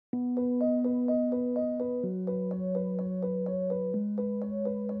My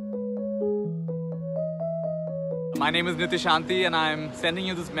name is Nithya Shanti and I'm sending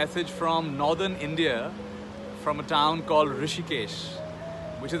you this message from northern India, from a town called Rishikesh,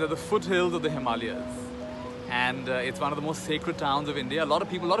 which is at the foothills of the Himalayas. And it's one of the most sacred towns of India. A lot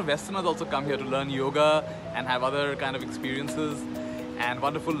of Westerners also come here to learn yoga and have other kind of experiences and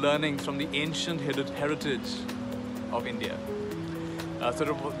wonderful learnings from the ancient heritage of India.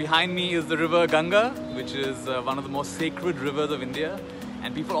 So behind me is the river Ganga, which is one of the most sacred rivers of India.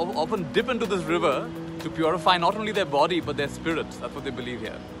 And people often dip into this river to purify not only their body but their spirits. That's what they believe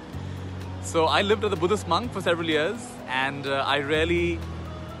here. So I lived as a Buddhist monk for several years, and I really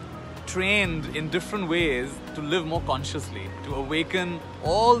trained in different ways to live more consciously, to awaken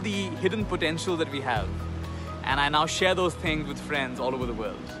all the hidden potential that we have. And I now share those things with friends all over the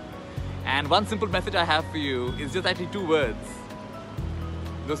world. And one simple message I have for you is just actually two words.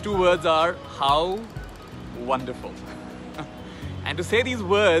 Those two words are, how wonderful. And to say these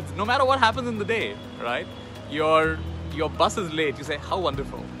words, no matter what happens in the day, right? Your bus is late, you say, how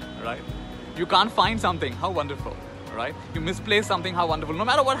wonderful, right? You can't find something, how wonderful, right? You misplace something, how wonderful. No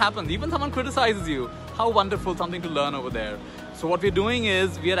matter what happens, even someone criticizes you, how wonderful, something to learn over there. So what we're doing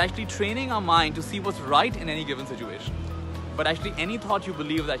is, we are actually training our mind to see what's right in any given situation. But actually, any thought you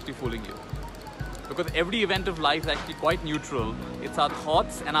believe is actually fooling you. Because every event of life is actually quite neutral. It's our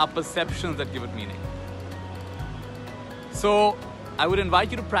thoughts and our perceptions that give it meaning. So I would invite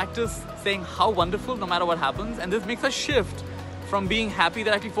you to practice saying how wonderful no matter what happens, and this makes a shift from being happy.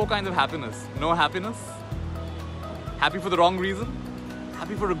 There are actually four kinds of happiness. No happiness, happy for the wrong reason,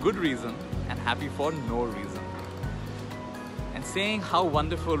 happy for a good reason, and happy for no reason. And saying how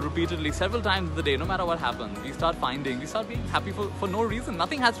wonderful repeatedly several times in the day, no matter what happens, we start being happy for no reason.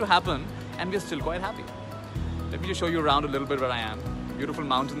 Nothing has to happen and we're still quite happy. Let me just show you around a little bit where I am. Beautiful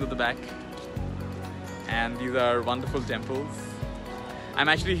mountains at the back. And these are wonderful temples. I'm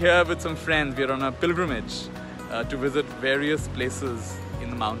actually here with some friends. We're on a pilgrimage to visit various places in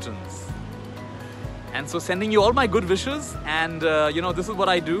the mountains. And so sending you all my good wishes, and this is what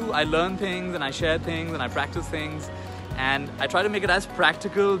I do. I learn things and I share things and I practice things, and I try to make it as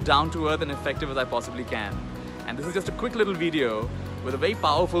practical, down to earth and effective as I possibly can. And this is just a quick little video with a very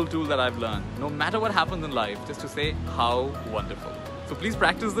powerful tool that I've learned, no matter what happens in life, just to say how wonderful. So please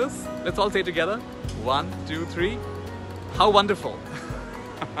practice this. Let's all say together, 1, 2, 3, how wonderful.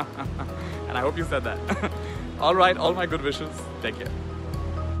 And I hope you said that. All right, all my good wishes. Take care.